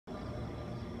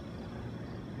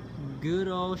good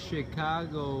old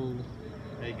Chicago.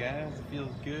 Hey guys, it feels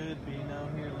good being out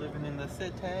here living in the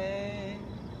city.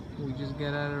 We just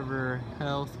got out of our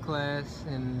health class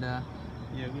and yeah,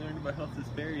 we learned about health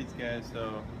disparities, guys,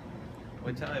 so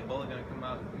one time Ebola gonna come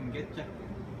out and get you.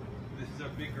 This is our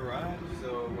big garage,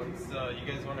 so once you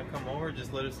guys want to come over,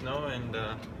 just let us know and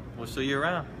we'll show you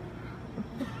around.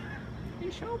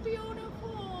 It's so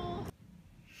beautiful.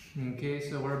 Okay,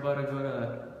 so we're about to go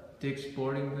to Dick's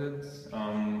Sporting Goods.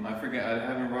 I forget, I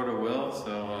haven't wrote a will,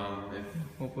 so if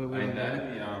hopefully I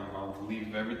die, I'll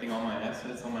leave everything, all my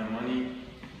assets, all my money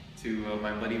to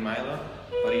my buddy Milo,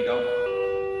 buddy dog.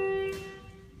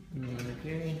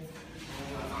 Okay.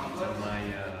 To my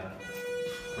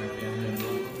family and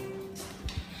local.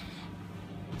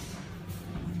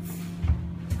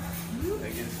 I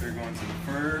guess we're going to the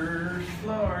first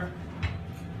floor.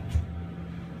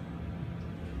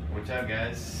 Watch out,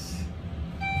 guys.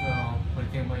 So, what do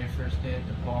you think about your first day at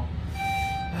the ball?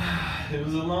 It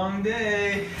was a long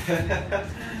day.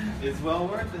 It's well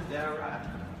worth it, that right?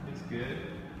 It's good.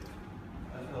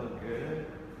 I felt good.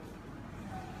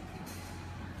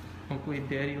 Hopefully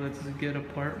Daddy lets us get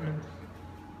apartments.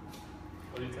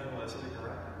 What are you talking about? Let's take a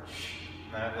ride.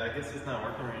 Nah, I guess it's not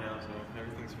working right now, so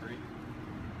everything's free.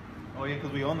 Oh yeah,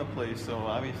 because we own the place, so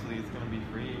obviously it's going to be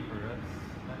free for us.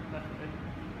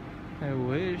 I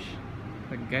wish.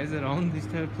 The guys that own these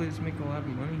type of places make a lot of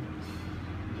money.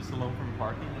 Just alone from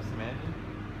parking, just imagine.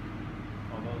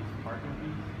 All those parking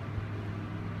fees.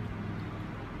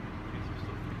 These are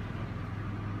still free.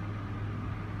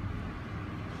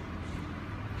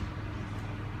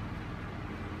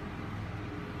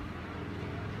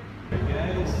 Hey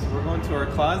guys, we're going to our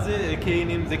closet, aka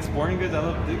named Dick's Sporting Goods. I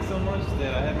love Dick so much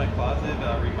that I had my closet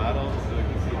remodeled so you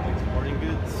can see Dick's Sporting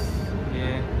Goods.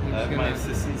 Yeah. I have my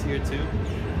assistants here too.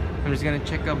 I'm just gonna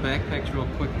check out backpacks real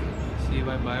quick, see if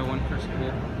I buy one for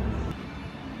school.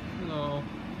 Hello.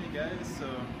 Hey guys, so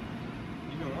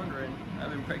you've been wondering, I've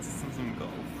been practicing some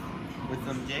golf with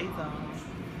some J's on.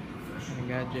 I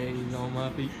got J's on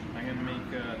my feet. I'm gonna make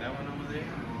that one over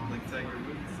there, like Tiger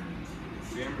Woods.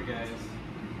 Remember guys,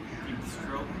 keep the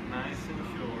stroke nice and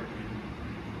short.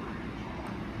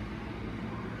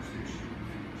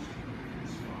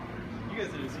 You guys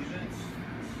didn't see that?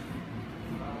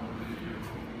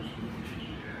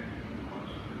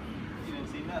 You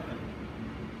didn't see nothing.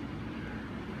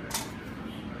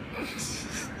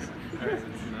 Alright,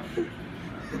 that's enough.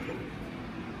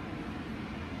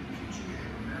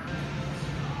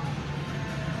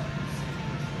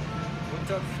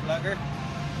 What's up, slugger?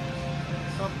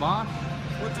 What's up, boss?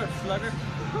 What's up, slugger?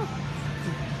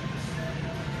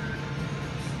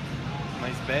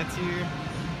 Nice bats here.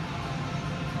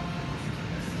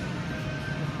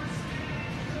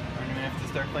 I'm gonna have to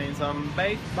start playing some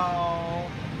baseball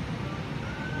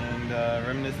and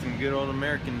reminisce some good old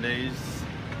American days.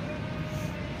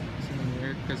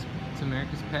 It's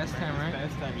America's pastime, right?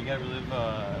 Pastime. You gotta relive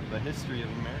the history of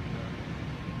America.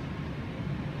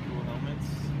 Cool helmets,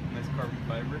 nice carbon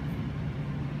fiber.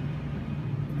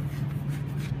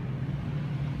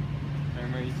 I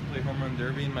remember I used to play home run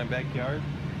derby in my backyard.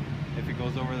 If it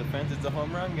goes over the fence, it's a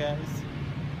home run, guys.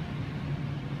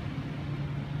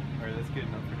 Alright, that's good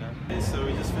enough for now. Okay, so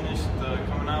we just finished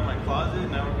coming out of my closet.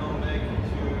 Now we're going back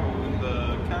into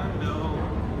the condo.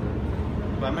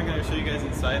 But I'm not going to show you guys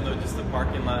inside though, just the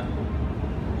parking lot.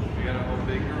 We got a whole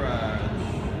big garage.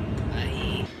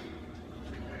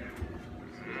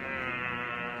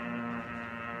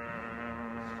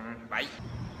 Bye.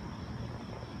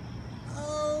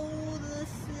 Oh, the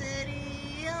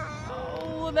city.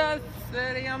 Oh, the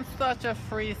city. I'm such a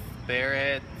free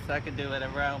spirit. I can do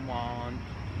whatever I want.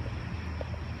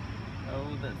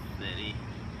 Oh, the city.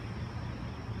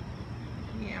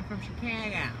 Yeah, I'm from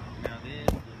Chicago. Now this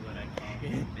is what I call a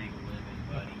big living,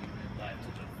 buddy. You live life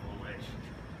such a foolish.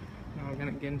 Now we're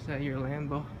gonna get inside your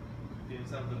Lambo. Get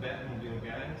inside the Batmobile,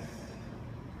 guys.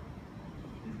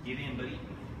 Just get in, buddy.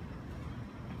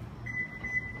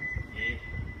 Yeah.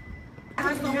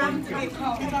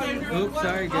 Oops,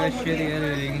 sorry guys, shitty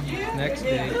editing. Next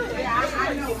day.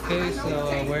 Okay, so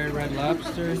we're at Red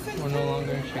Lobster. We're no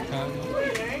longer in Chicago.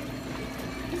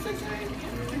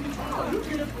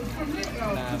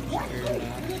 Lobster.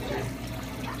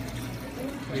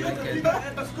 What do you think, guys?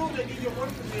 At the school, they give you a work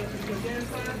permit to go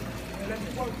inside and let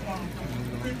you work from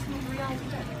 3 hours.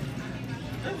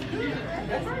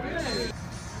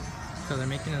 So they're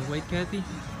making us wait, Kathy?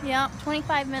 Yeah,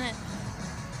 25 minutes.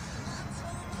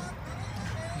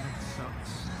 That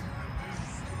sucks.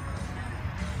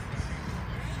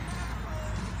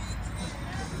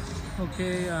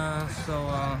 Okay, so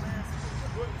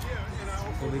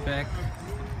we'll be back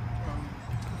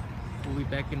We'll be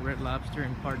back in Red Lobster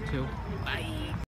in part 2. Bye!